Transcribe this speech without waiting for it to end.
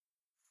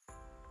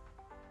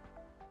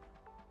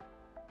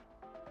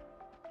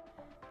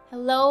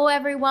Hello,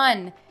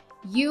 everyone.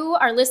 You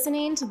are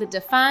listening to the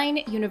Define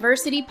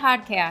University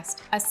podcast,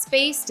 a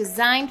space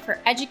designed for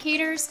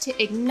educators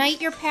to ignite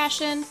your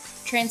passion,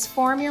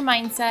 transform your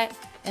mindset,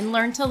 and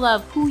learn to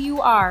love who you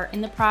are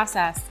in the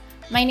process.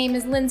 My name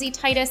is Lindsay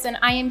Titus, and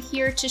I am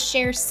here to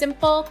share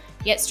simple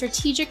yet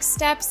strategic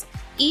steps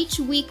each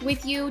week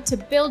with you to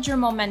build your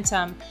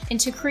momentum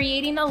into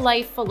creating a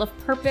life full of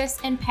purpose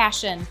and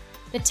passion.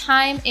 The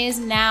time is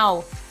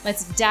now.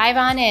 Let's dive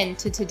on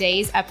into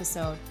today's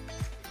episode.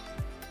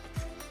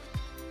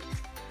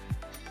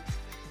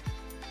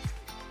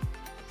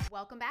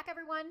 Welcome back,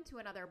 everyone, to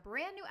another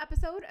brand new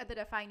episode of the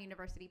Define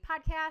University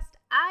podcast.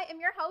 I am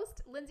your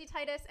host, Lindsay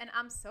Titus, and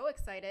I'm so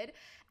excited,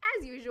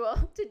 as usual,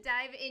 to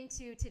dive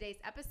into today's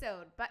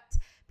episode. But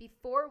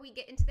before we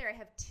get into there, I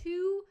have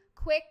two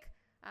quick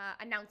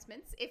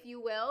announcements, if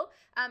you will.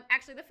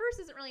 Actually, the first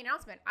isn't really an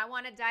announcement. I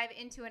want to dive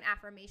into an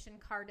affirmation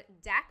card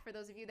deck for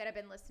those of you that have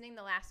been listening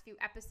the last few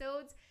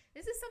episodes.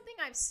 This is something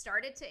I've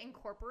started to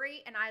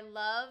incorporate, and I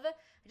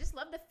just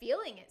love the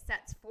feeling it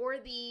sets for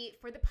the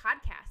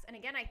podcast. And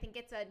again, I think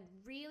it's a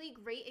really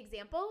great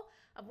example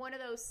of one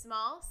of those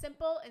small,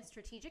 simple, and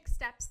strategic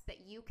steps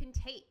that you can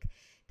take.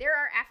 There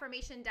are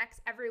affirmation decks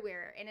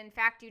everywhere, and in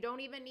fact, you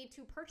don't even need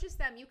to purchase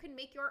them. You can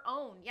make your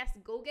own. Yes,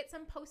 go get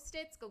some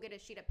Post-its, go get a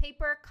sheet of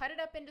paper, cut it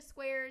up into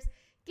squares,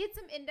 get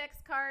some index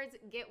cards,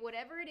 get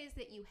whatever it is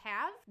that you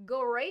have.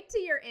 Go right to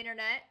your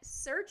internet,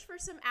 search for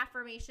some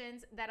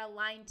affirmations that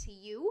align to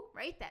you,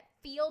 right? That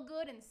feel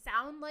good and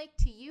sound like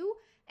to you,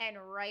 and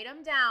write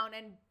them down,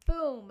 and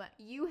boom,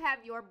 you have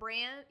your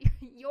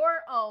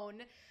your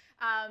own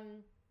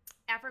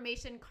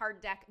affirmation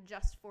card deck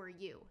just for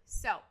you.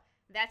 So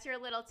that's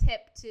your little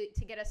tip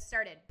to get us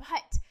started.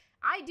 But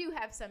I do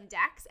have some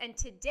decks, and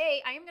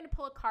today I am going to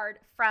pull a card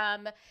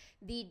from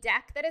the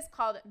deck that is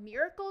called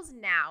Miracles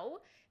Now.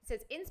 It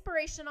says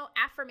Inspirational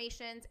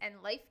Affirmations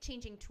and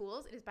Life-Changing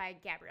Tools. It is by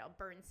Gabrielle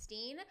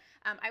Bernstein.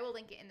 I will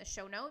link it in the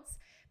show notes.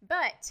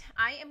 But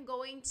I am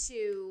going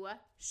to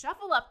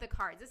shuffle up the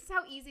cards. This is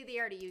how easy they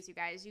are to use, you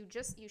guys. You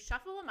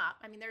shuffle them up.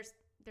 I mean,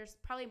 there's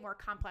probably more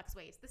complex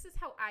ways. This is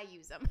how I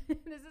use them.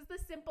 This is the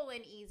simple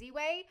and easy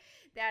way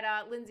that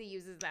Lindsay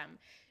uses them.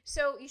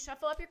 So you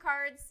shuffle up your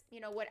cards,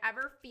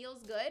 whatever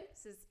feels good.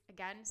 This is,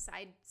 again,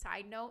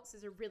 side note. This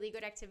is a really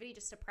good activity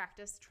just to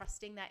practice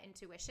trusting that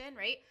intuition,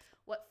 right?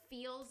 What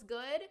feels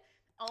good,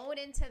 own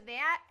into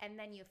that, and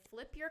then you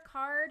flip your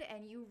card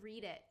and you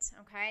read it,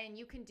 okay? And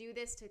you can do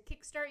this to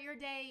kickstart your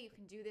day. You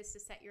can do this to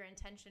set your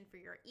intention for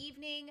your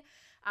evening.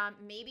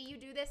 Maybe you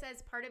do this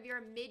as part of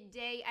your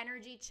midday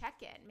energy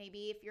check-in.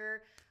 Maybe if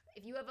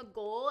you have a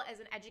goal as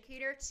an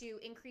educator to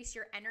increase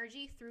your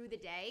energy through the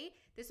day,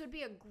 this would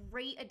be a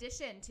great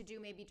addition to do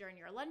maybe during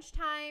your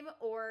lunchtime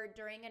or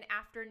during an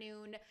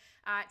afternoon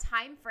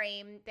time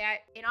frame that,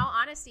 in all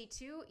honesty,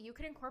 too, you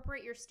can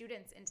incorporate your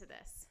students into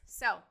this.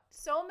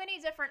 So many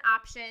different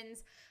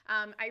options.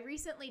 I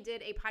recently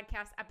did a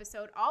podcast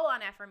episode all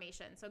on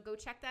affirmation, so go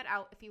check that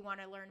out if you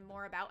want to learn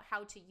more about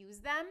how to use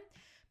them.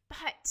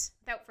 But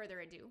without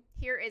further ado,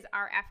 here is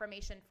our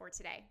affirmation for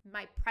today.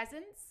 My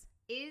presence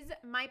is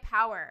my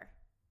power.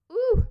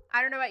 Ooh,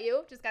 I don't know about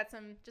you, just got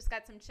some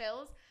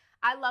chills.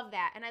 I love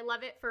that, and I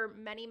love it for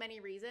many, many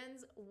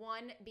reasons.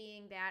 One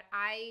being that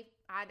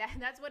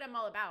that's what I'm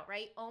all about,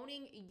 right?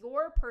 Owning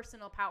your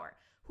personal power.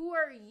 Who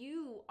are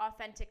you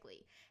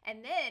authentically?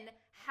 And then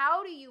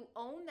how do you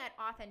own that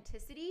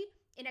authenticity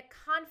in a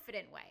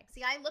confident way?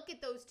 See, I look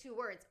at those two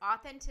words,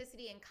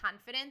 authenticity and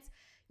confidence.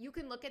 You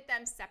can look at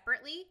them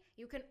separately.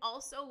 You can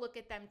also look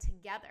at them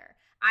together.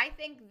 I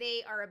think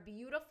they are a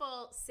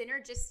beautiful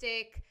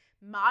synergistic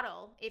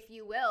model, if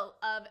you will,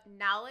 of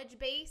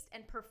knowledge-based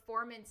and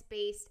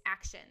performance-based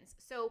actions.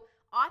 So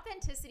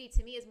authenticity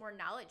to me is more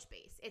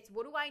knowledge-based. It's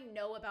what do I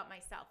know about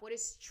myself? What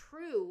is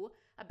true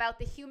about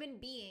the human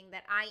being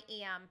that I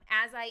am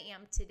as I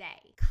am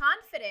today?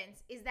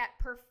 Confidence is that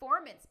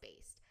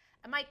performance-based.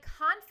 Am I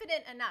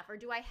confident enough, or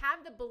do I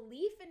have the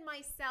belief in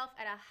myself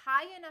at a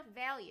high enough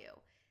value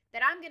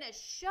that I'm going to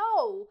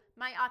show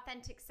my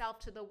authentic self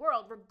to the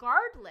world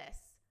regardless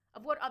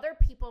of what other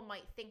people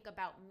might think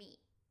about me,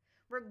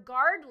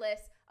 regardless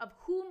of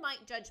who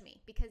might judge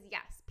me? Because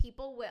yes,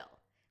 people will,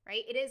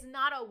 right? It is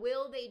not a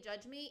will they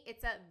judge me,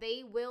 it's a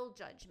they will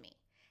judge me.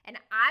 And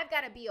I've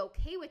got to be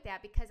okay with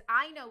that because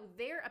I know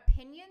their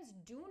opinions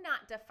do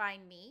not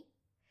define me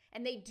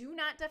and they do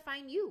not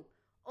define you.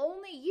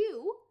 Only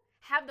you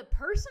have the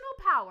personal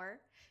power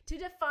to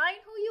define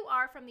who you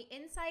are from the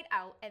inside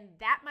out. And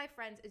that, my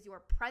friends, is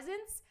your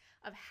presence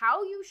of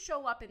how you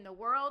show up in the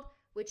world,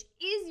 which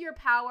is your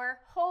power.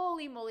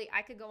 Holy moly,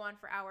 I could go on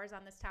for hours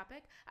on this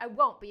topic. I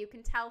won't, but you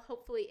can tell,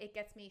 hopefully it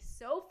gets me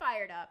so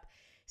fired up.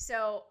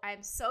 So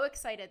I'm so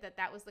excited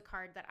that was the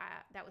card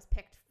that was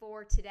picked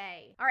for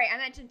today. All right, I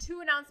mentioned two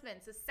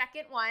announcements. The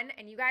second one,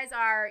 and you guys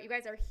are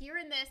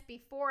hearing this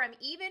before I'm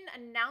even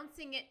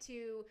announcing it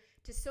to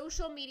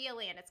social media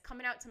land. It's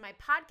coming out to my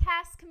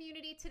podcast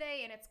community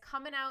today, and it's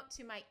coming out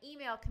to my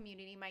email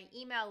community, my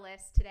email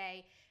list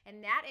today,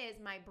 and that is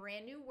my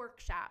brand new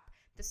workshop.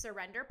 The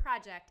Surrender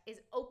Project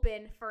is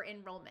open for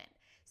enrollment.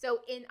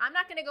 So I'm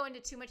not going to go into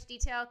too much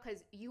detail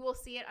because you will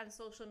see it on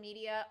social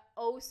media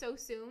oh so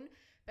soon.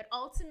 But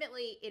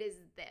ultimately, it is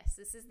this.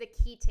 This is the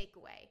key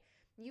takeaway.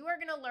 You are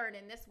going to learn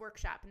in this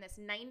workshop, in this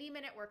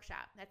 90-minute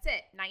workshop, that's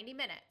it, 90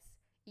 minutes.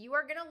 You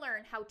are going to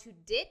learn how to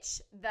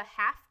ditch the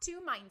have to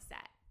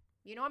mindset.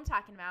 You know what I'm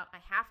talking about. I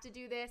have to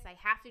do this. I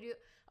have to do,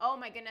 oh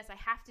my goodness, I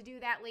have to do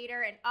that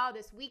later. And oh,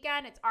 this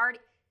weekend, it's already,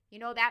 you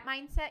know, that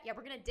mindset. Yeah,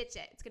 we're going to ditch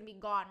it. It's going to be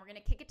gone. We're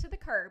going to kick it to the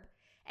curb.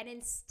 And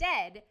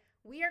instead,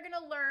 we are going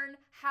to learn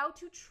how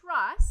to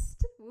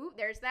trust,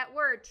 there's that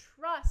word,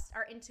 trust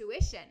our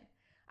intuition,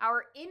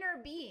 our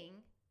inner being,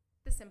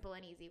 the simple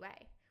and easy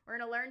way. We're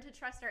going to learn to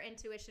trust our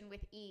intuition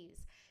with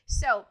ease.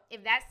 So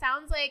if that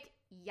sounds like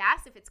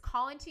yes, if it's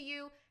calling to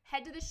you,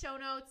 head to the show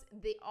notes.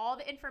 All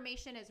the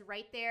information is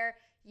right there.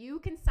 You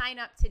can sign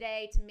up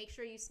today to make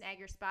sure you snag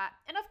your spot.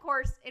 And of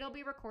course, it'll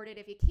be recorded.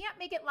 If you can't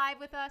make it live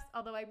with us,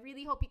 although I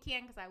really hope you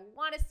can because I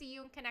want to see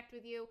you and connect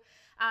with you,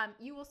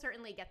 you will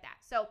certainly get that.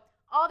 So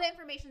all the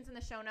information's in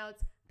the show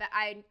notes. But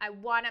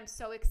I'm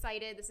so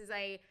excited. This is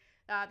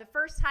the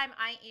first time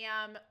I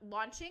am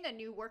launching a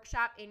new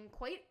workshop in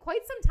quite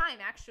some time,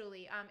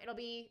 actually.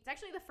 It's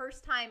actually the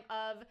first time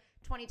of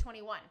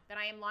 2021 that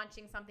I am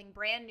launching something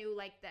brand new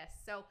like this.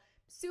 So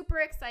super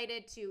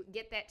excited to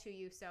get that to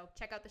you. So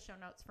check out the show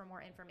notes for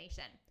more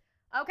information.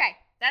 Okay,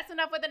 that's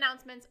enough with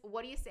announcements.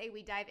 What do you say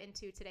we dive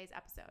into today's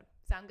episode?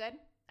 Sound good?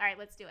 All right,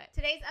 let's do it.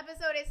 Today's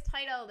episode is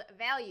titled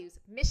Values,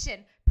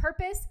 Mission,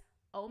 Purpose.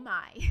 Oh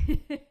my.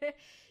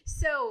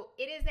 So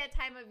it is that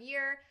time of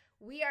year.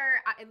 We are,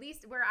 at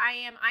least where I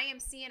am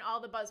seeing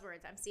all the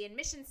buzzwords. I'm seeing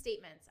mission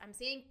statements. I'm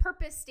seeing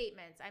purpose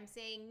statements. I'm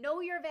saying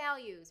know your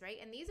values, right?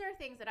 And these are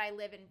things that I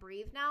live and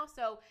breathe now.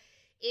 So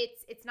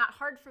it's not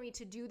hard for me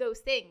to do those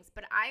things.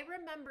 But I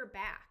remember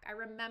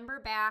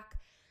back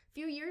a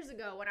few years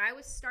ago when I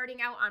was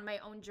starting out on my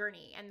own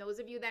journey. And those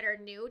of you that are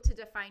new to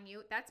Define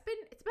You, it's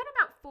been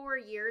about 4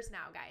 years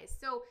now, guys.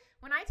 So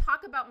when I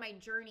talk about my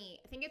journey,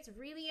 I think it's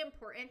really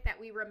important that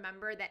we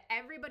remember that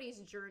everybody's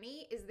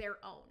journey is their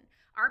own.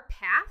 Our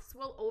paths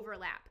will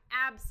overlap,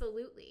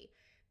 absolutely.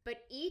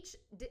 But each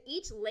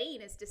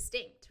lane is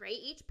distinct, right?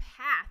 Each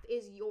path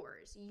is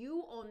yours.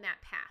 You own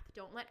that path.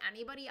 Don't let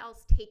anybody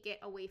else take it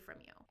away from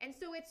you. And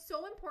so it's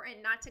so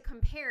important not to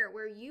compare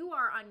where you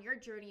are on your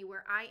journey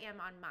where I am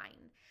on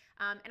mine.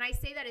 And I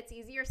say that it's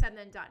easier said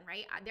than done,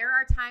 right? There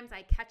are times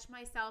I catch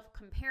myself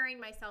comparing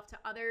myself to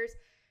others.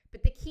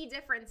 But the key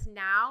difference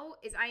now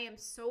is I am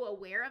so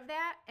aware of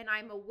that, and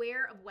I'm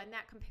aware of when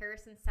that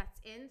comparison sets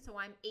in, so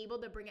I'm able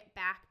to bring it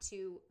back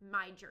to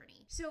my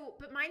journey.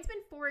 But mine's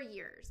been 4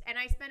 years, and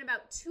I spent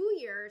about 2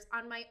 years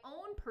on my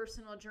own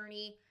personal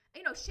journey,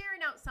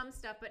 sharing out some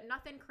stuff, but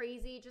nothing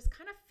crazy, just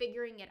kind of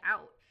figuring it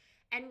out.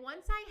 And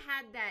once I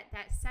had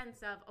that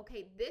sense of,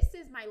 okay, this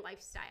is my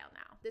lifestyle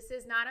now. This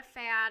is not a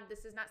fad.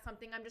 This is not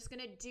something I'm just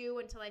going to do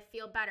until I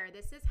feel better.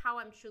 This is how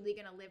I'm truly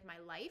going to live my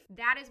life.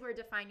 That is where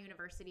Define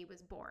University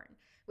was born,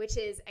 which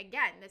is,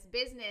 again, this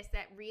business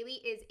that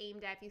really is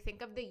aimed at, if you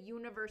think of the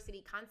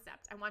university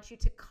concept, I want you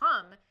to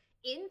come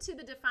into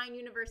the Define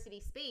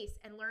University space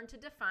and learn to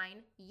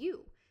define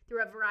you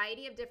through a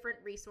variety of different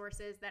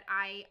resources that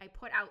I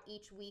put out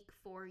each week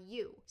for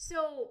you.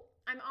 So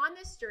I'm on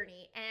this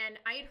journey, and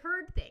I had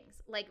heard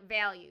things like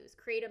values,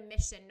 create a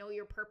mission, know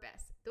your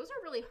purpose. Those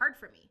are really hard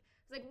for me.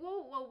 It's like,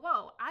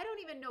 whoa. I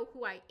don't even know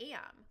who I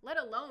am, let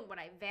alone what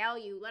I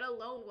value, let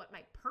alone what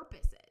my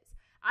purpose is.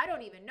 I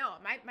don't even know.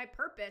 My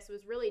purpose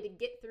was really to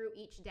get through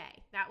each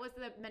day. That was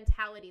the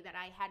mentality that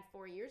I had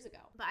 4 years ago.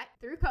 But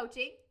through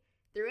coaching,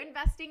 through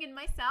investing in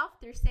myself,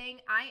 through saying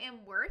I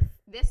am worth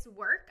this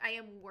work, I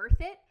am worth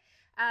it,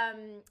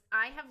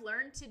 I have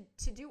learned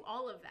to do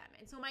all of them.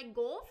 And so my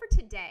goal for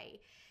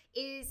today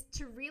is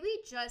to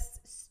really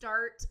just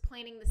start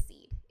planting the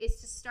seed, is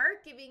to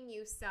start giving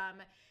you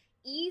some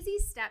easy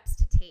steps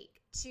to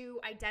take to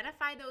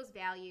identify those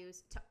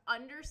values, to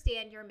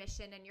understand your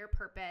mission and your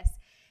purpose,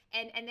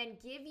 and then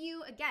give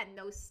you, again,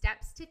 those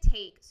steps to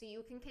take so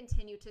you can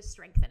continue to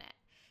strengthen it.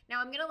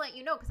 Now, I'm going to let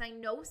you know, because I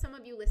know some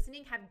of you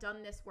listening have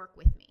done this work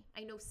with me.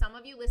 I know some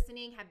of you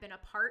listening have been a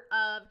part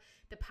of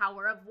the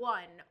Power of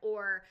One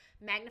or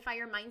Magnify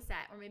Your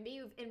Mindset, or maybe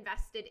you've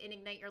invested in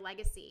Ignite Your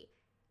Legacy.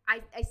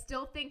 I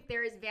still think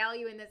there is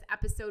value in this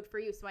episode for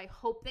you, so I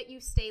hope that you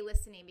stay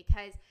listening,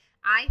 because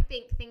I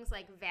think things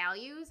like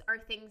values are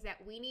things that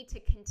we need to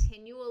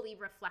continually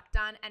reflect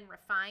on and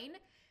refine.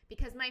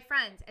 Because, my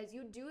friends, as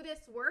you do this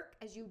work,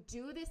 as you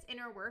do this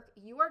inner work,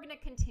 you are going to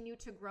continue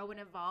to grow and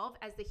evolve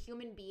as the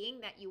human being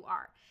that you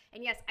are.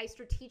 And yes, I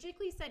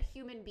strategically said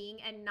human being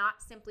and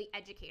not simply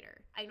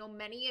educator. I know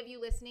many of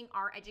you listening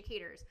are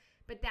educators,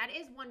 but that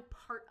is one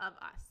part of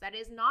us. That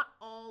is not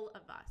all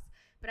of us.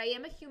 But I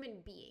am a human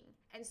being.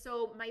 And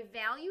so my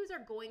values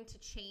are going to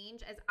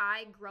change as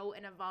I grow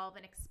and evolve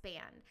and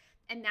expand.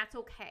 And that's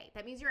okay.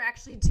 That means you're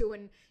actually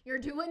doing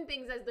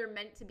things as they're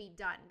meant to be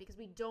done, because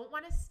we don't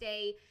want to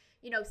stay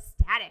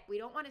static. We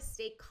don't want to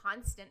stay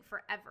constant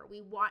forever.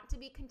 We want to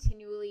be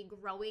continually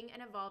growing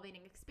and evolving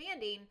and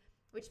expanding,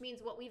 which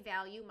means what we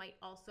value might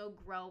also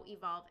grow,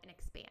 evolve, and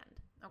expand.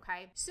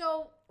 Okay.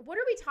 So what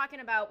are we talking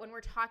about when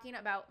we're talking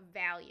about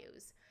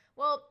values?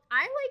 Well,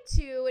 I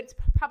like to, it's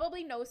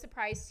probably no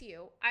surprise to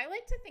you, I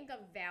like to think of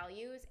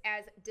values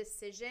as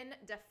decision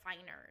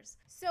definers.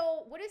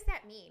 So what does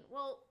that mean?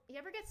 Well, you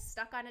ever get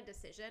stuck on a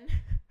decision,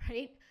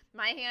 right?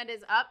 My hand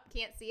is up,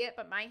 can't see it,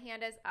 but my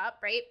hand is up,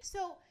 right?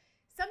 So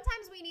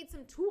sometimes we need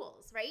some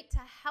tools, right, to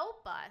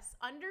help us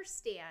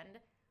understand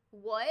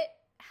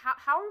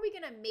how are we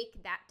going to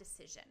make that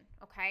decision,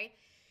 okay?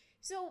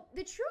 So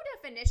the true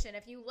definition,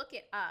 if you look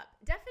it up,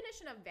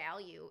 definition of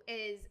value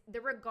is the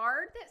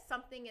regard that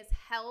something is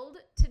held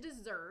to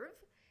deserve.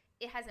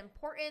 It has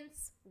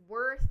importance,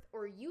 worth,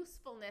 or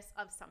usefulness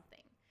of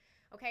something.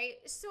 Okay,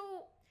 so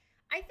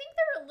I think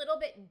they're a little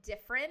bit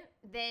different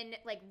than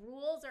like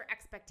rules or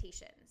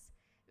expectations.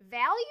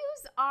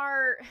 Values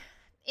are,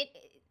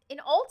 and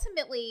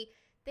ultimately,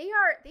 they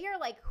are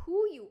like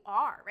who you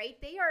are, right?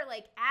 They are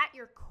like at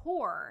your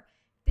core.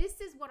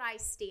 This is what I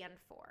stand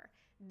for.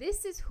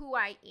 This is who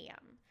I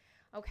am,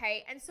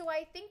 okay? And so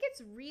I think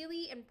it's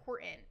really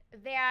important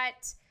that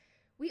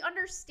we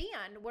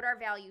understand what our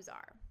values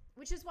are,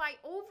 which is why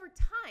over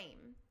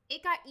time,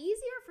 it got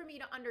easier for me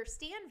to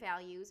understand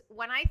values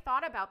when I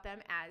thought about them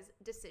as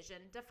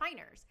decision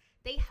definers.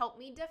 They help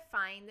me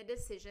define the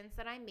decisions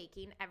that I'm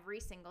making every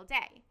single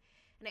day.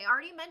 And I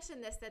already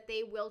mentioned this, that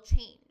they will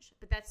change,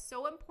 but that's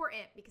so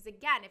important because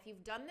again, if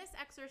you've done this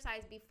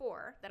exercise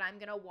before that I'm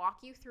gonna walk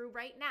you through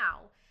right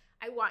now,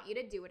 I want you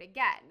to do it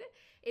again.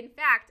 In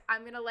fact,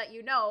 I'm going to let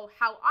you know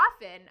how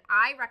often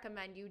I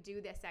recommend you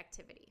do this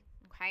activity,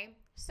 okay?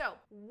 So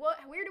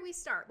where do we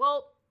start?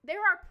 Well,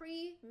 there are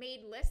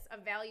pre-made lists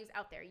of values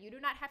out there. You do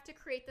not have to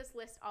create this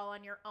list all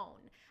on your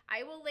own.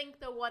 I will link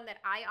the one that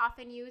I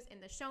often use in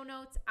the show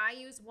notes. I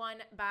use one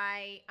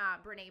by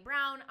Brene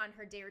Brown on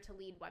her Dare to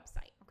Lead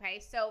website, okay?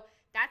 So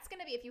that's going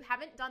to be, if you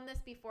haven't done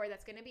this before,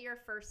 that's going to be your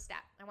first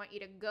step. I want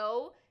you to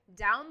go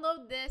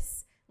download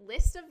this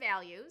list of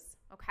values,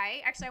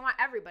 okay? Actually, I want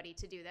everybody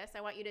to do this.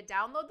 I want you to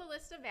download the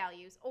list of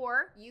values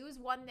or use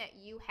one that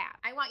you have.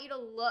 I want you to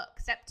look,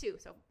 step 2.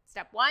 So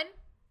step 1,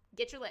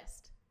 get your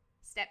list.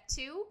 Step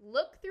 2,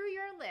 look through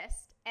your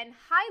list and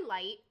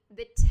highlight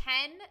the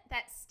 10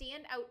 that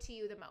stand out to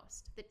you the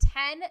most. The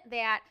 10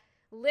 that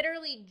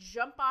literally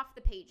jump off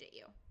the page at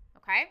you,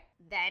 okay?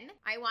 Then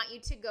I want you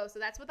to go, so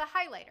that's with a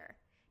highlighter.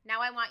 Now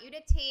I want you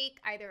to take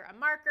either a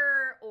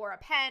marker or a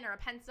pen or a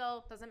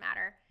pencil, doesn't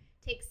matter.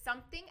 Take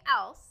something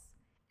else,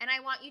 and I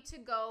want you to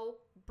go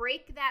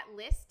break that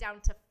list down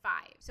to 5.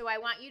 So I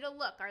want you to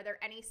look, are there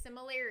any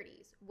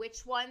similarities?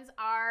 Which ones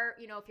are,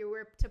 if you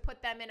were to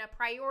put them in a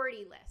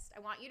priority list,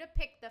 I want you to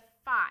pick the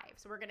 5.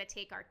 So we're going to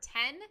take our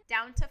 10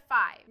 down to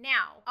 5.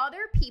 Now,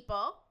 other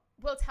people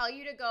will tell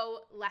you to go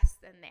less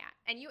than that,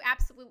 and you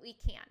absolutely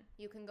can.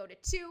 You can go to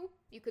 2,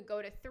 you could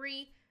go to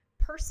 3.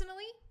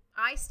 Personally,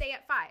 I stay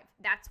at 5.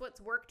 That's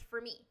what's worked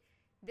for me.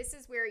 This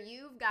is where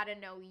you've got to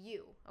know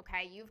you,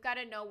 okay? You've got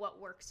to know what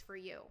works for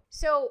you.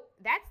 So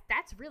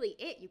that's really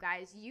it, you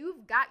guys.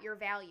 You've got your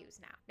values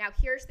now. Now,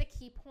 here's the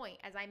key point.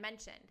 As I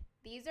mentioned,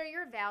 these are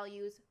your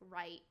values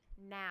right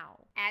now.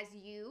 As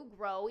you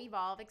grow,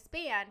 evolve,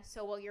 expand,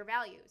 so will your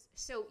values.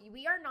 So you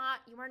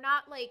are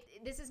not like,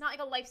 this is not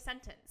like a life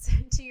sentence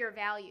to your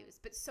values,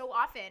 but so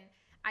often,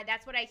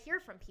 that's what I hear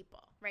from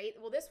people, right?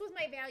 Well, this was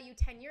my value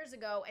 10 years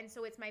ago, and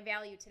so it's my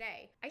value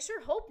today. I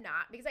sure hope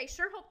not, because I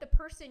sure hope the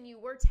person you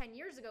were 10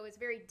 years ago is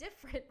very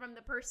different from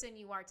the person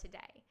you are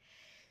today.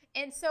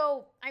 And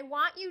so I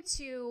want you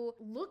to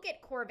look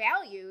at core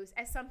values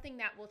as something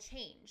that will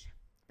change.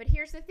 But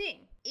here's the thing.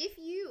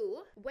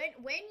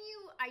 When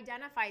you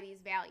identify these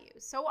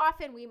values, so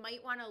often we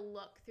might want to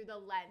look through the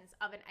lens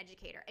of an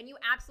educator, and you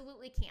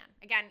absolutely can.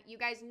 Again, you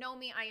guys know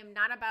me. I am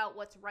not about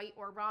what's right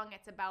or wrong.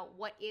 It's about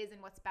what is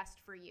and what's best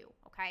for you,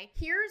 okay?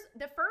 Here's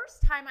the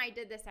first time I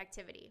did this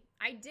activity.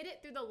 I did it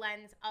through the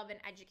lens of an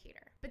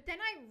educator. But then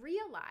I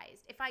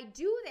realized if I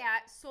do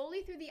that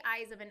solely through the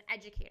eyes of an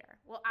educator,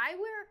 well, I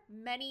wear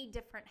many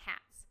different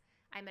hats.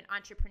 I'm an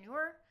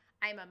entrepreneur.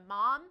 I'm a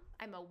mom.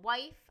 I'm a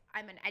wife.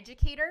 I'm an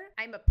educator.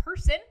 I'm a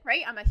person,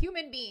 right? I'm a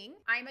human being.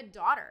 I'm a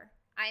daughter.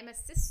 I'm a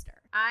sister.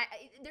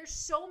 There's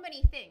so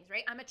many things,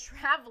 right? I'm a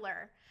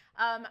traveler.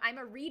 I'm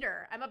a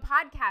reader. I'm a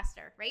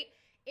podcaster, right?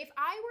 If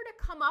I were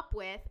to come up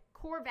with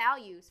core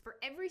values for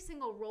every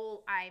single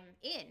role I'm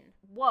in,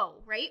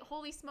 whoa, right?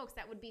 Holy smokes,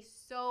 that would be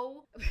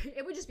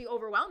it would just be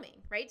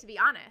overwhelming, right? To be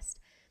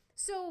honest.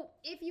 So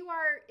if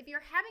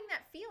you're having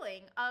that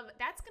feeling of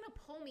that's going to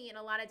pull me in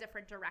a lot of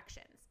different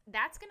directions,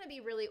 that's going to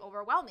be really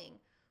overwhelming.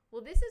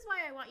 Well, this is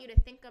why I want you to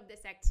think of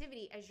this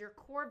activity as your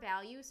core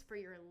values for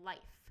your life,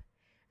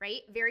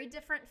 right? Very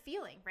different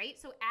feeling, right?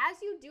 So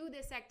as you do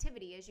this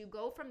activity, as you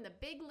go from the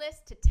big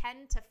list to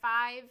 10 to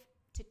 5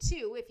 to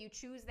 2, if you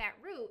choose that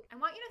route, I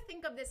want you to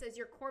think of this as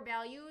your core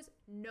values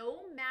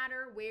no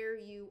matter where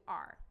you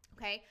are,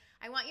 okay?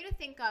 I want you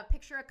to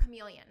picture a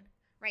chameleon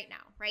right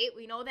now, right?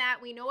 We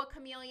know a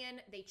chameleon,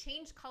 they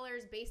change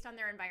colors based on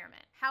their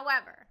environment.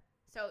 However,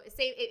 so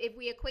say if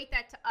we equate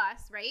that to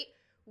us, right?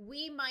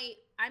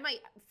 I might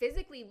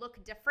physically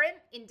look different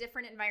in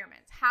different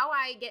environments. How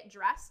I get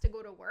dressed to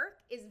go to work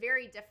is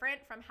very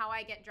different from how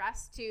I get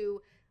dressed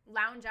to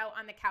lounge out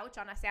on the couch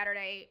on a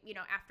Saturday,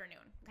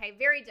 afternoon. Okay,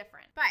 very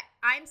different. But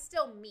I'm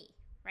still me,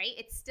 right?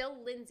 It's still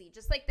Lindsay.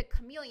 Just like the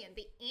chameleon,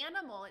 the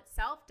animal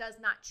itself does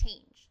not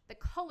change. The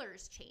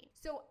colors change.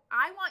 So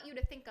I want you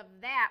to think of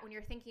that when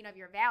you're thinking of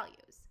your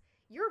values.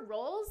 Your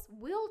roles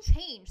will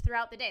change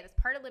throughout the day. That's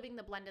part of living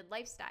the blended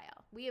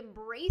lifestyle. We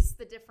embrace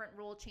the different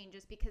role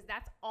changes because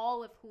that's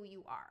all of who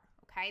you are,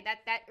 okay?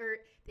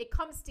 It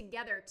comes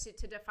together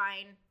to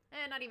define,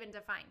 not even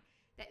define.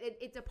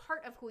 It's a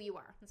part of who you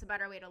are. That's a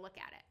better way to look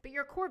at it. But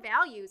your core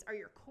values are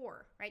your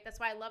core, right? That's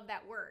why I love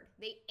that word.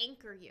 They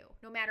anchor you.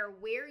 No matter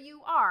where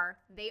you are,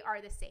 they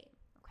are the same,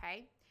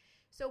 okay?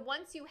 So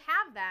once you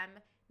have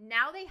them,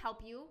 now they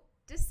help you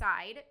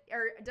decide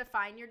or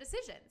define your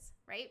decisions,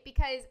 right?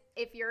 Because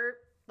if you're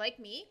like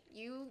me,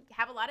 you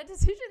have a lot of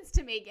decisions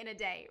to make in a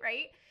day,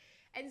 right?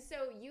 And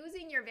so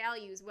using your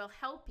values will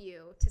help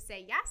you to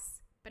say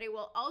yes, but it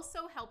will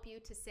also help you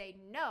to say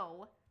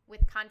no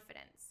with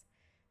confidence.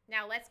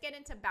 Now let's get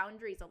into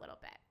boundaries a little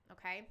bit,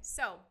 okay?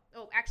 So,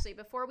 actually,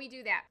 before we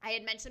do that, I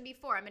had mentioned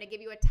before, I'm going to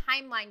give you a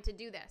timeline to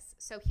do this.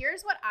 So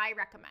here's what I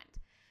recommend.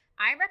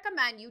 I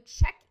recommend you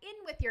check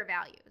in with your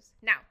values.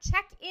 Now,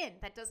 check in.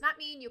 That does not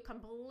mean you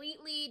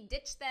completely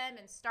ditch them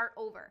and start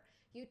over.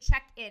 You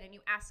check in and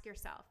you ask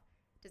yourself,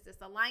 does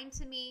this align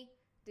to me?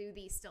 Do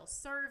these still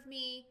serve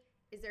me?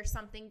 Is there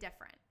something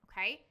different?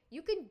 Okay?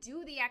 You can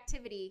do the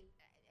activity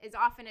as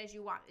often as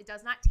you want. It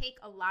does not take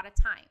a lot of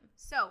time.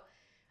 So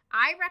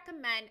I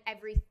recommend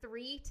every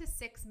 3 to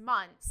 6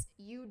 months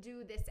you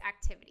do this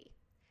activity.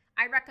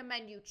 I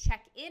recommend you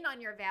check in on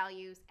your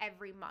values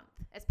every month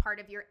as part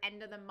of your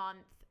end of the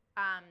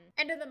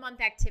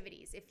month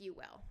activities, if you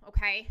will.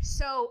 Okay.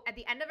 So at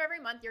the end of every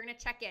month, you're going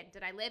to check in.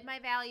 Did I live my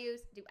values?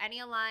 Do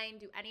any align?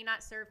 Do any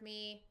not serve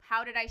me?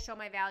 How did I show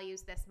my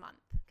values this month?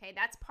 Okay.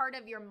 That's part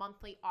of your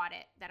monthly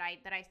audit that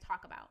I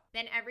talk about.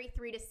 Then every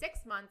 3 to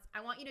 6 months,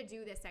 I want you to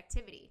do this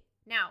activity.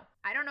 Now,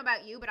 I don't know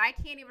about you, but I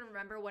can't even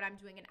remember what I'm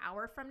doing an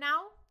hour from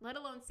now, let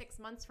alone 6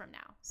 months from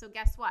now. So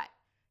guess what?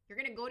 You're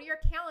going to go to your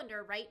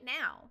calendar right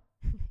now.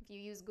 If you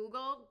use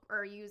Google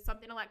or use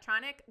something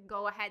electronic,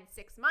 go ahead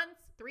 6 months,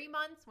 3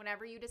 months,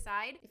 whenever you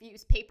decide. If you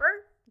use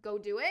paper, go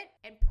do it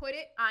and put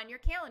it on your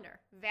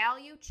calendar.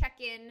 Value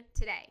check-in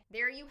today.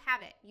 There you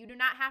have it. You do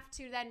not have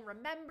to then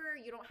remember.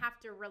 You don't have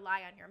to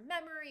rely on your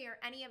memory or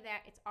any of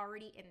that. It's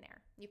already in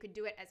there. You could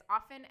do it as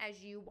often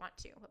as you want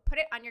to, but put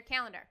it on your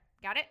calendar.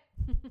 Got it?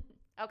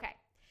 Okay.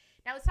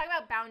 Now let's talk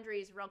about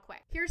boundaries real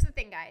quick. Here's the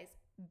thing, guys.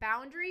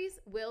 Boundaries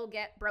will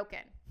get broken.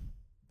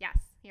 Yes,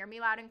 hear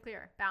me loud and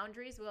clear.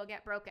 Boundaries will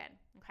get broken.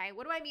 Okay,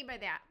 what do I mean by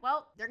that?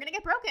 Well, they're going to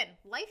get broken.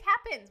 Life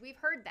happens. We've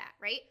heard that,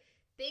 right?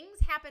 Things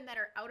happen that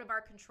are out of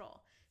our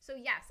control. So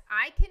yes,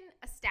 I can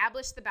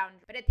establish the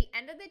boundary, but at the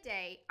end of the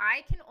day,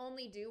 I can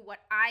only do what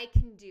I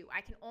can do.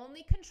 I can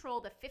only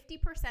control the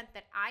 50%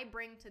 that I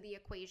bring to the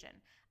equation.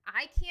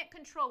 I can't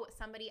control what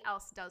somebody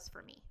else does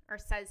for me or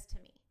says to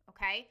me,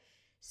 okay?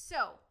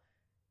 So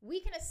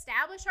we can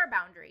establish our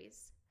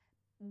boundaries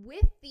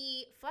with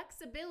the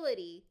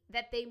flexibility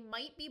that they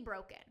might be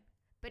broken.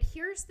 But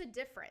here's the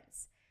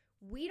difference.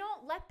 We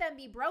don't let them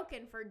be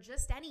broken for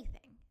just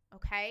anything,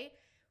 okay?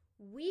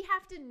 We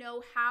have to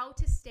know how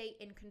to stay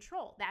in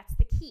control. That's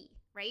the key,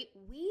 right?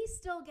 We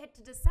still get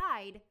to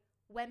decide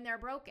when they're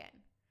broken.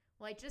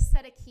 Well, I just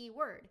said a key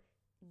word,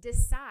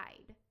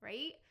 decide,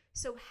 right?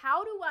 So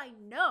how do I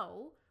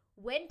know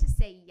when to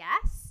say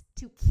yes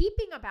to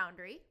keeping a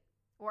boundary,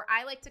 or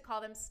I like to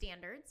call them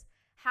standards?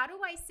 How do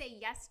I say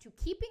yes to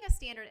keeping a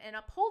standard and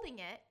upholding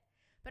it,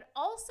 but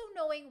also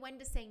knowing when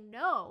to say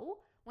no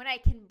when I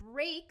can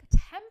break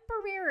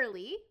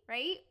temporarily,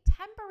 right?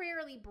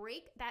 Temporarily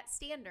break that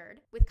standard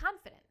with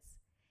confidence.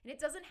 And it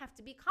doesn't have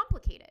to be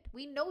complicated.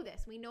 We know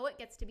this. We know it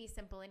gets to be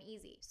simple and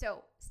easy.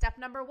 So step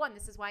number 1,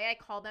 this is why I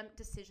call them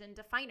decision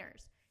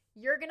definers.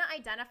 You're going to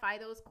identify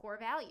those core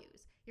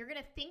values. You're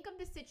going to think of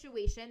the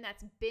situation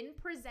that's been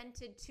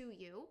presented to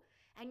you,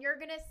 and you're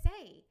going to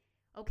say,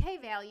 okay,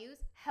 values,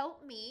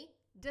 help me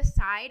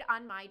decide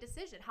on my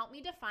decision. Help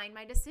me define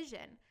my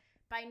decision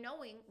by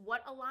knowing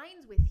what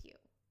aligns with you,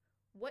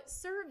 what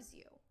serves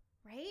you,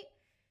 right?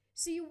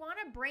 So you want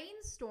to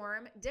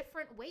brainstorm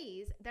different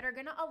ways that are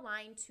going to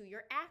align to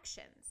your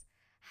actions.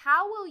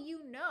 How will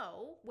you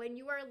know when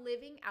you are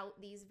living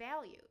out these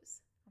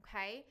values,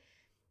 okay?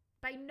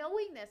 By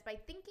knowing this, by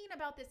thinking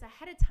about this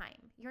ahead of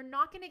time, you're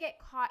not going to get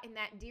caught in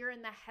that deer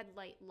in the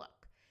headlight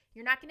look.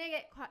 You're not going to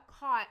get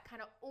caught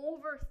kind of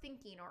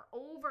overthinking or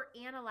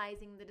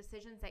overanalyzing the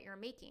decisions that you're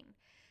making.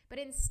 But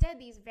instead,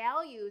 these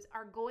values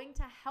are going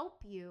to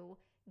help you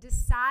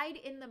decide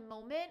in the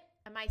moment,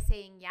 am I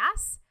saying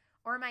yes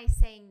or am I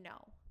saying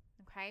no?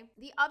 Okay?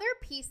 The other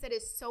piece that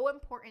is so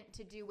important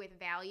to do with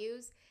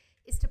values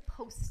is to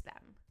post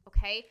them,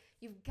 okay?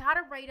 You've got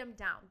to write them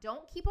down.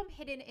 Don't keep them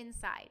hidden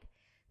inside.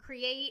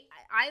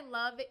 I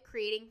love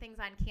creating things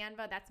on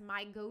Canva. That's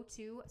my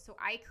go-to. So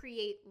I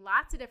create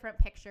lots of different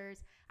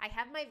pictures. I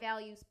have my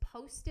values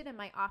posted in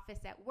my office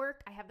at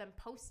work. I have them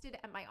posted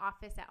at my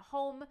office at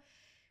home.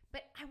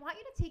 But I want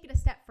you to take it a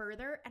step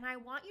further, and I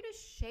want you to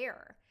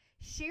share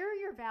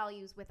your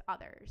values with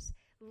others.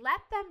 Let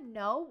them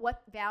know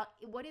what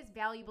is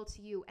valuable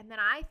to you. And then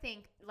I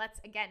think let's,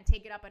 again,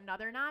 take it up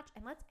another notch,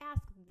 and let's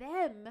ask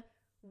them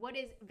what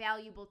is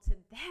valuable to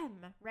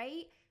them,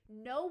 right?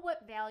 Know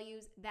what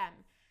values them.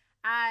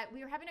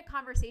 We were having a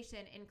conversation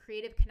in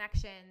Creative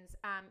Connections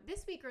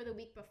this week or the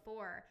week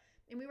before,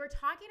 and we were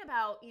talking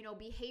about,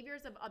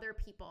 behaviors of other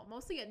people,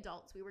 mostly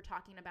adults we were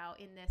talking about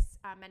in this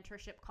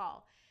mentorship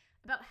call,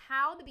 about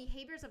how the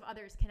behaviors of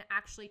others can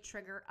actually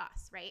trigger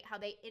us, right? How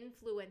they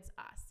influence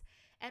us.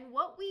 And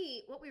what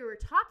we were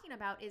talking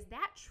about is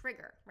that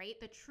trigger, right?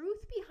 The truth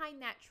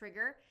behind that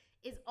trigger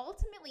is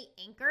ultimately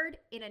anchored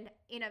in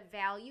a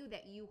value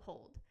that you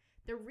hold.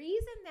 The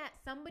reason that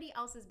somebody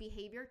else's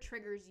behavior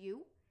triggers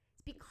you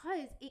is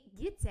because it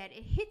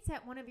hits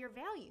at one of your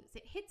values.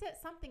 It hits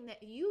at something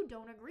that you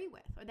don't agree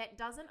with or that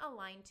doesn't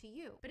align to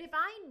you. But if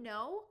I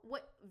know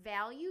what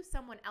value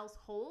someone else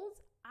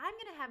holds, I'm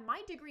going to have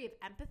my degree of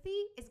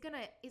empathy is going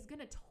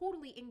to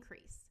totally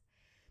increase.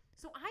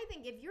 So I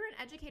think if you're an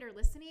educator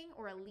listening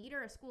or a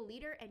leader, a school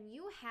leader, and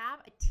you have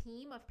a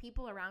team of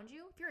people around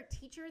you, if you're a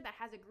teacher that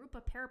has a group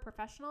of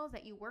paraprofessionals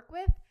that you work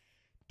with,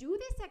 do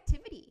this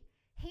activity.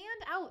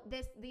 Hand out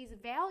these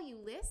value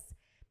lists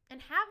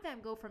and have them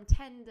go from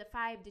 10 to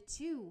 5 to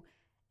 2,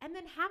 and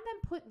then have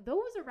them put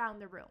those around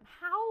the room.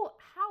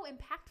 How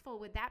impactful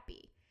would that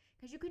be?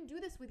 Because you can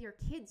do this with your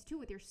kids too,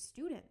 with your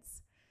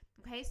students.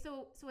 Okay,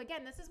 so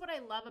again, this is what I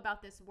love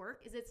about this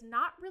work is it's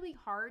not really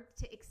hard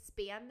to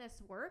expand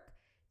this work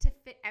to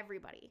fit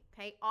everybody,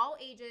 okay? All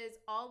ages,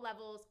 all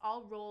levels,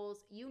 all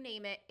roles, you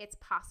name it, it's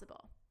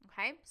possible,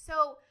 okay?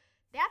 So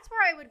that's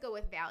where I would go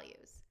with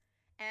values.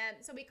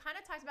 And so we kind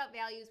of talked about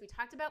values. We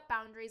talked about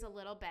boundaries a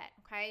little bit,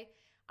 okay?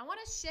 I want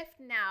to shift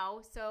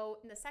now. So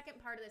in the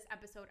second part of this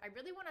episode, I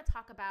really want to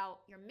talk about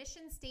your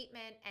mission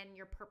statement and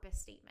your purpose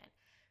statement.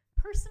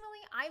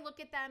 Personally, I look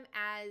at them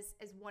as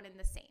one and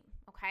the same,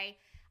 okay?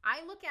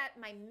 I look at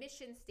my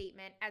mission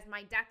statement as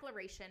my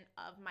declaration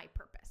of my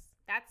purpose.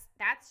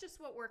 That's just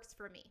what works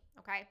for me,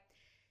 okay?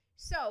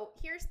 So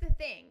here's the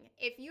thing.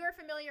 If you are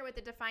familiar with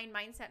the Defined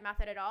Mindset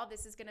Method at all,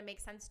 this is going to make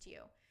sense to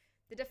you.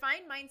 The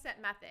Defined Mindset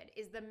Method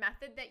is the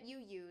method that you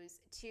use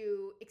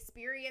to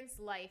experience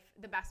life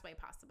the best way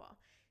possible.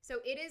 So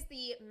it is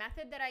the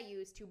method that I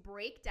use to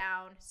break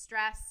down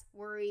stress,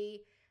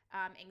 worry,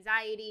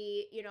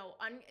 anxiety,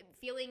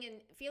 feeling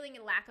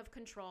in lack of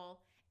control,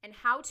 and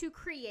how to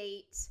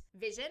create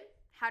vision,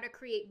 how to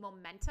create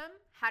momentum,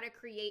 how to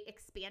create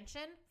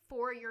expansion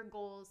for your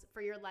goals,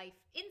 for your life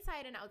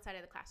inside and outside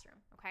of the classroom,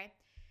 okay?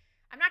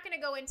 I'm not going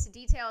to go into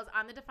details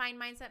on the Defined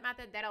Mindset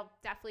Method. That'll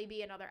definitely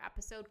be another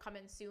episode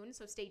coming soon,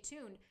 so stay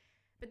tuned.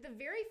 But the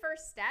very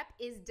first step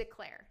is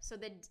declare. So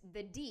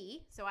the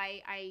D, so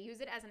I use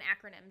it as an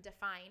acronym,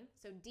 define.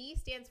 So D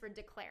stands for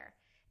declare.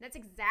 And that's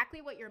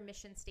exactly what your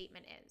mission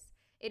statement is.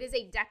 It is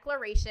a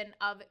declaration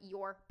of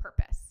your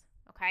purpose,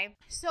 okay?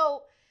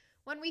 So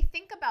when we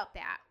think about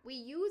that, we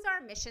use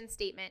our mission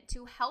statement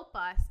to help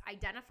us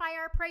identify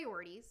our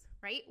priorities,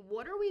 right?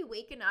 What are we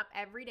waking up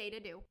every day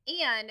to do?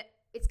 And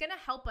it's going to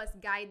help us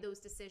guide those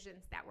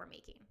decisions that we're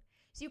making.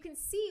 So you can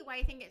see why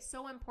I think it's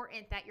so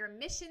important that your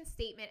mission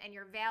statement and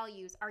your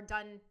values are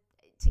done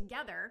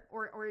together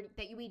or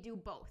that we do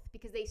both,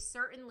 because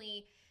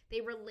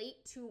they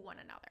relate to one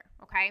another,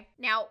 okay?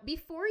 Now,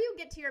 before you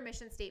get to your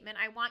mission statement,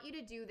 I want you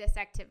to do this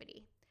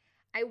activity.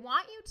 I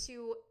want you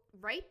to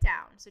write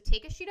down, so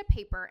take a sheet of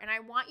paper, and I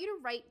want you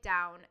to write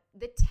down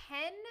the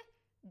 10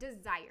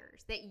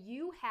 desires that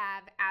you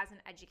have as an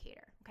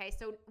educator, okay?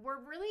 So we're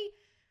really,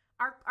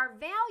 our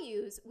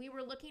values, we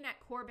were looking at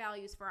core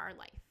values for our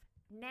life.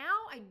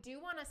 Now I do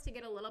want us to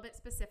get a little bit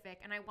specific,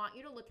 and I want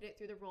you to look at it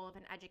through the role of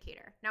an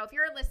educator. Now, if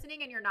you're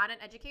listening and you're not an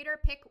educator,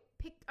 pick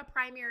a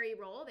primary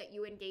role that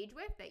you engage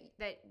with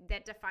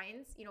that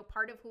defines,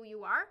 part of who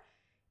you are,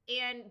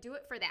 and do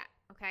it for that,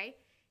 okay?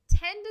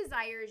 10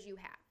 desires you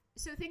have.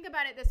 So think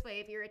about it this way.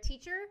 If you're a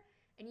teacher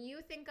and you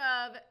think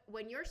of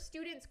when your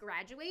students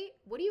graduate,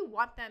 what do you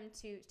want them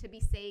to be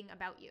saying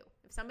about you?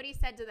 If somebody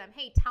said to them,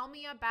 hey, tell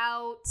me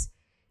about,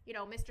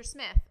 Mr.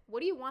 Smith,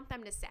 what do you want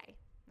them to say?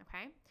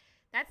 Okay.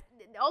 That's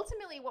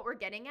ultimately what we're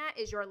getting at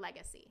is your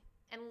legacy.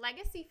 And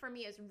legacy for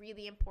me is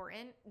really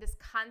important. This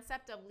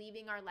concept of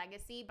leaving our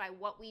legacy by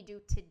what we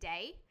do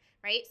today,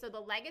 right? So the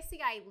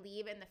legacy I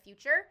leave in the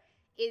future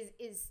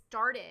is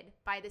started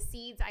by the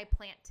seeds I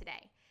plant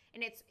today.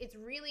 And it's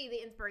really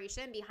the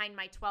inspiration behind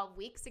my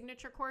 12-week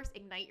signature course,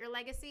 Ignite Your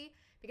Legacy,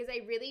 because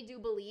I really do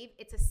believe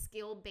it's a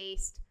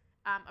skill-based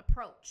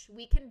approach.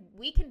 We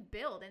can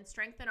build and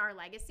strengthen our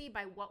legacy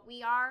by what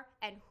we are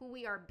and who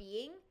we are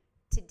being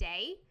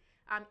today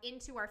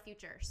into our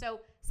future. So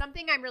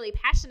something I'm really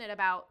passionate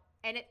about,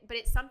 but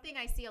it's something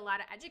I see a lot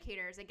of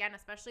educators, again,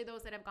 especially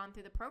those that have gone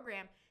through the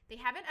program, they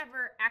haven't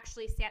ever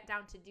actually sat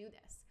down to do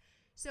this.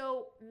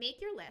 So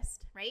make your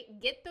list, right?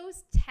 Get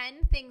those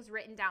 10 things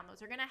written down.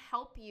 Those are going to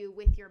help you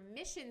with your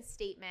mission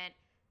statement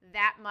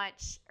that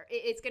much.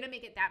 It's going to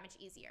make it that much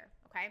easier,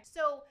 okay?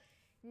 So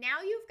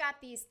now you've got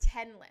these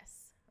 10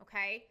 lists,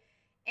 okay?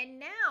 And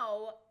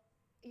now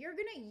you're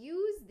going to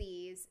use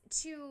these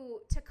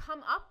to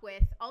come up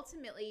with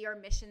ultimately your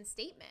mission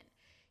statement.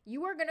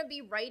 You are going to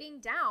be writing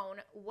down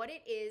what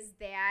it is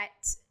that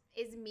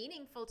is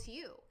meaningful to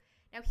you.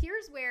 Now,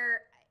 here's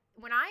where,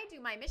 when I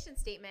do my mission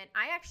statement,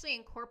 I actually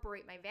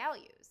incorporate my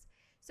values.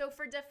 So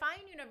for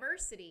Define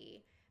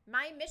University,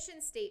 my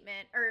mission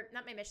statement, or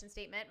not my mission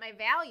statement, my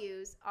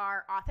values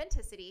are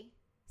authenticity,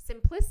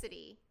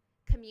 simplicity,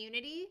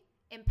 community,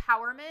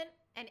 empowerment,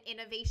 and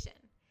innovation.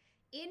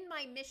 In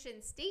my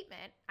mission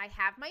statement, I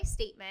have my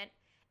statement,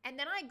 and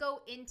then I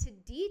go into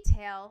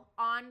detail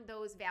on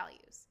those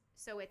values.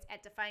 So it's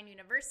at Define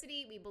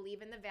University, we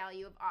believe in the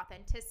value of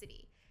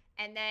authenticity.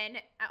 And then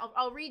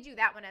I'll read you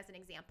that one as an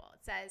example.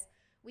 It says,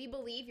 we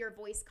believe your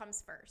voice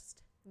comes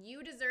first.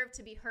 You deserve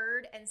to be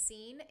heard and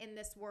seen in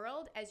this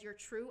world as your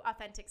true,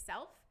 authentic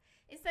self,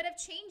 instead of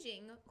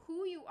changing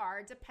who you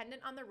are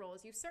dependent on the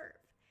roles you serve.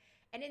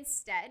 And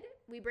instead,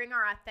 we bring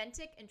our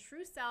authentic and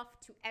true self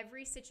to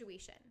every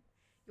situation.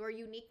 Your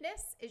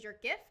uniqueness is your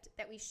gift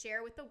that we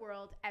share with the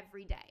world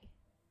every day.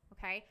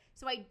 Okay?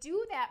 So I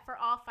do that for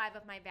all 5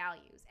 of my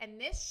values. And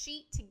this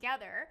sheet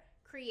together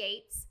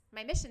creates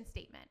my mission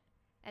statement.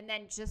 And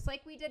then just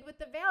like we did with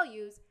the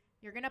values,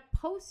 you're going to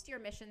post your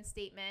mission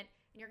statement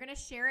and you're going to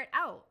share it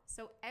out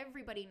so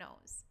everybody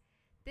knows.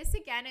 This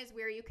again is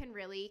where you can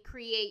really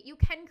create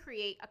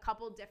a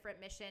couple different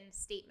mission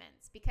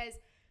statements, because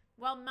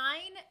while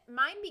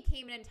mine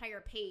became an entire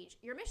page,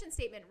 your mission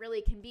statement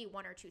really can be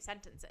 1 or 2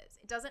 sentences.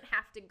 It doesn't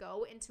have to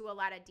go into a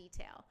lot of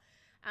detail.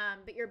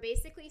 But you're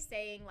basically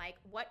saying, like,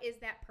 what is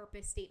that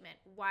purpose statement?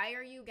 Why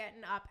are you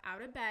getting up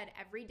out of bed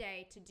every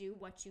day to do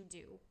what you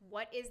do?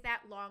 What is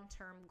that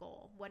long-term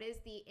goal? What is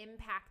the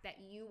impact that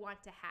you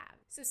want to have?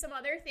 So some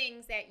other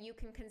things that you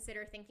can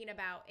consider thinking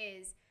about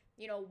is,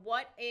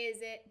 what is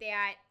it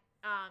that,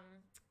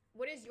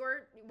 what is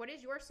your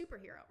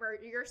superhero or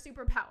your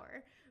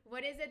superpower?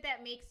 What is it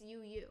that makes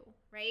you you,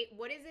 right?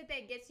 What is it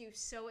that gets you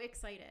so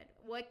excited?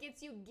 What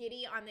gets you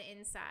giddy on the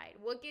inside?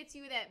 What gets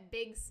you that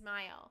big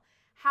smile?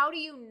 How do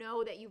you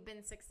know that you've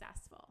been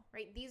successful,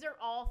 right? These are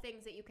all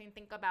things that you can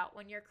think about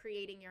when you're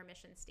creating your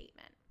mission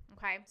statement,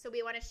 okay? So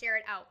we want to share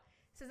it out.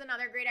 This is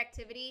another great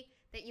activity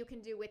that you can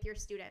do with your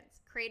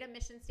students. Create a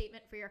mission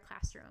statement for your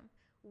classroom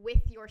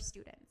with your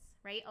students,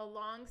 right?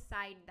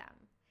 Alongside them.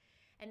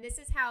 And this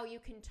is how you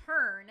can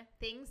turn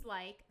things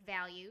like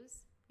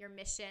values, your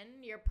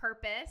mission, your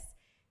purpose,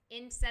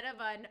 instead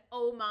of an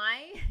oh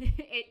my,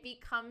 it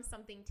becomes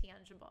something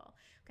tangible,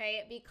 okay?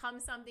 It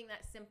becomes something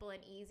that's simple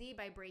and easy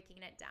by breaking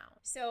it down.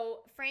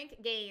 So Frank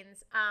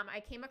Gaines, I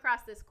came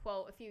across this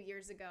quote a few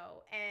years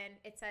ago, and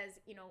it says,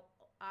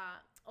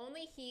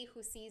 only he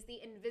who sees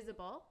the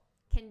invisible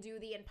can do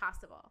the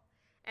impossible.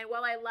 And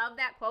while I love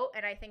that quote,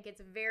 and I think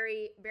it's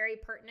very, very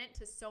pertinent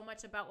to so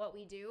much about what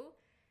we do,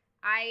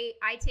 I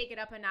take it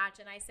up a notch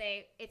and I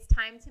say, it's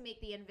time to make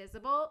the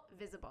invisible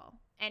visible.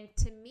 And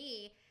to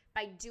me,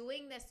 by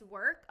doing this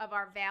work of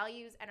our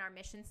values and our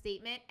mission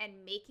statement and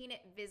making it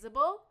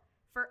visible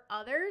for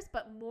others,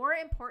 but more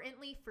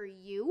importantly for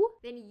you,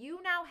 then you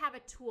now have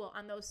a tool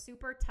on those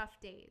super tough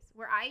days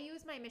where I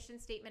use my mission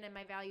statement and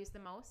my values the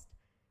most.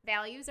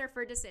 Values are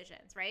for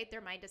decisions, right?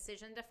 They're my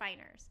decision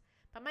definers.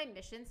 But my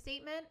mission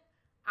statement,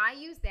 I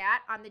use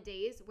that on the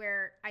days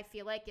where I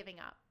feel like giving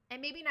up.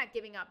 And maybe not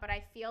giving up, but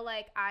I feel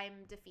like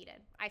I'm defeated.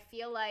 I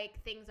feel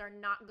like things are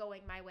not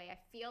going my way. I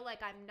feel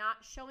like I'm not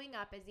showing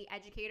up as the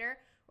educator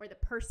or the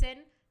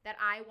person that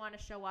I want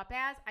to show up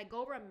as. I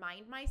go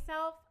remind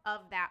myself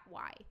of that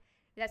why.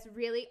 That's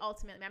really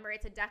ultimate. Remember,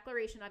 it's a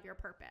declaration of your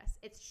purpose.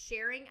 It's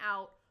sharing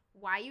out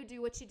why you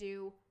do what you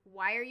do.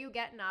 Why are you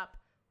getting up?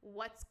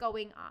 What's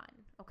going on?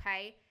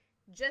 Okay?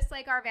 Just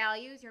like our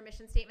values, your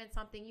mission statement is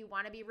something you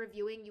want to be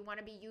reviewing, you want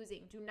to be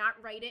using. Do not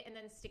write it and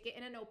then stick it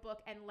in a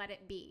notebook and let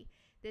it be.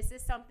 This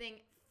is something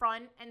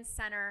front and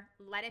center.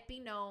 Let it be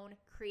known.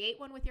 Create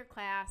one with your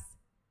class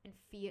and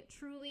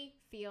truly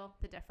feel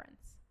the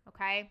difference.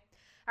 Okay?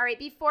 All right,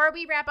 before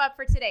we wrap up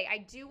for today, I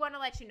do want to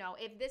let you know,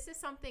 if this is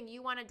something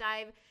you want to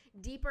dive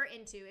deeper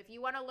into, if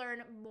you want to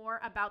learn more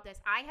about this,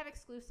 I have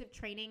exclusive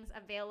trainings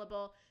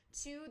available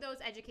to those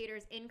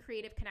educators in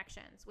Creative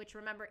Connections, which,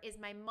 remember, is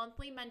my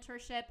monthly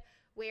mentorship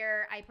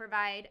where I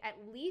provide at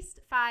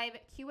least 5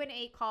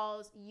 Q&A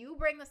calls. You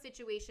bring the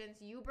situations,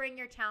 you bring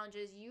your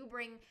challenges, you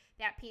bring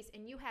that piece,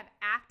 and you have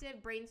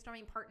active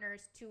brainstorming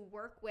partners to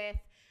work with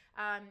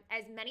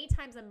as many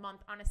times a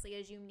month, honestly,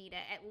 as you need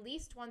it, at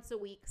least once a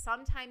week,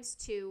 sometimes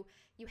 2.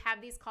 You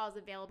have these calls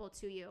available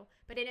to you.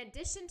 But in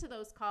addition to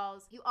those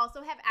calls, you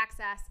also have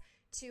access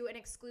to an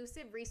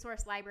exclusive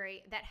resource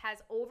library that has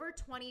over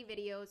 20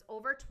 videos,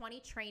 over 20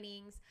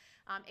 trainings,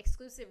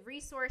 exclusive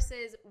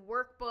resources,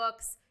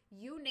 workbooks,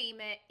 you name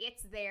it,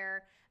 it's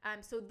there.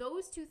 So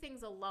those 2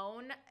 things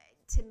alone,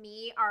 to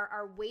me,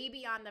 are way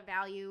beyond the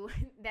value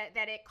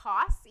that it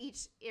costs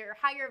each, or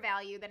higher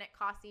value than it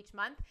costs each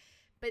month.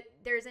 but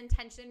there's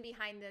intention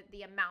behind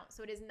the amount.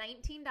 So it is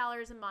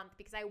 $19 a month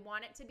because I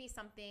want it to be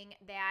something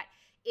that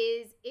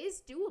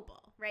is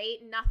doable, right?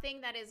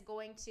 Nothing that is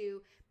going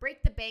to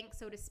break the bank,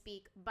 so to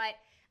speak, but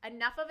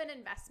enough of an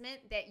investment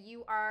that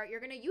you're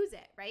going to use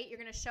it, right? You're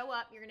going to show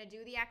up, you're going to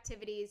do the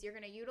activities, you're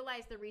going to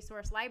utilize the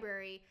resource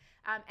library,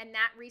 and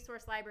that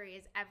resource library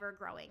is ever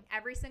growing.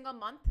 Every single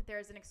month,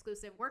 there's an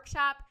exclusive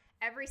workshop.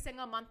 Every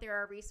single month, there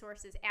are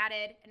resources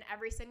added, and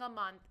every single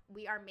month,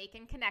 we are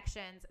making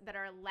connections that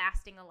are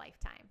lasting a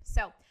lifetime.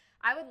 So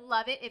I would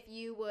love it if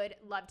you would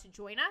love to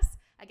join us.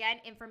 Again,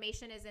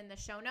 information is in the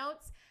show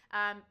notes,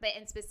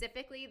 and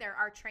specifically, there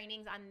are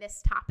trainings on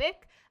this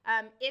topic.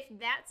 If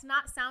that's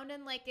not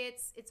sounding like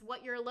it's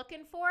what you're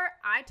looking for,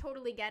 I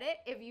totally get it.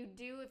 If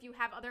you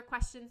have other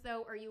questions,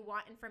 though, or you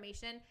want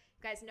information,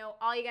 you guys know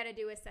all you got to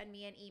do is send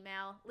me an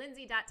email,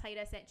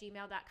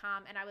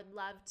 lindsay.titus@gmail.com, and I would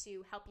love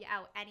to help you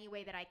out any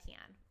way that I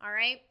can. All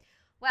right?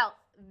 Well,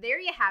 there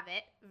you have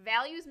it.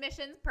 Values,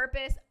 missions,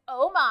 purpose,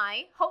 oh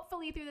my.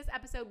 Hopefully through this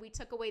episode, we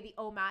took away the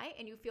oh my,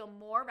 and you feel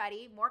more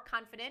ready, more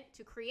confident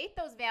to create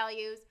those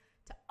values,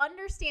 to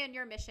understand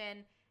your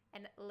mission,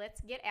 and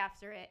let's get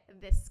after it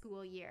this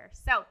school year.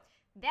 So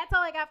that's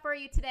all I got for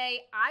you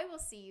today. I will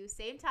see you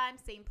same time,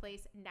 same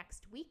place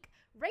next week,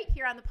 right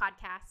here on the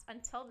podcast.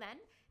 Until then,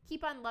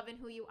 keep on loving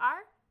who you are,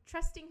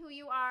 trusting who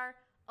you are,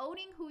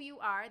 owning who you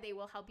are. They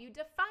will help you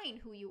define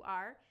who you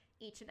are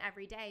each and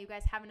every day. You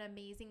guys have an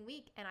amazing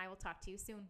week, and I will talk to you soon.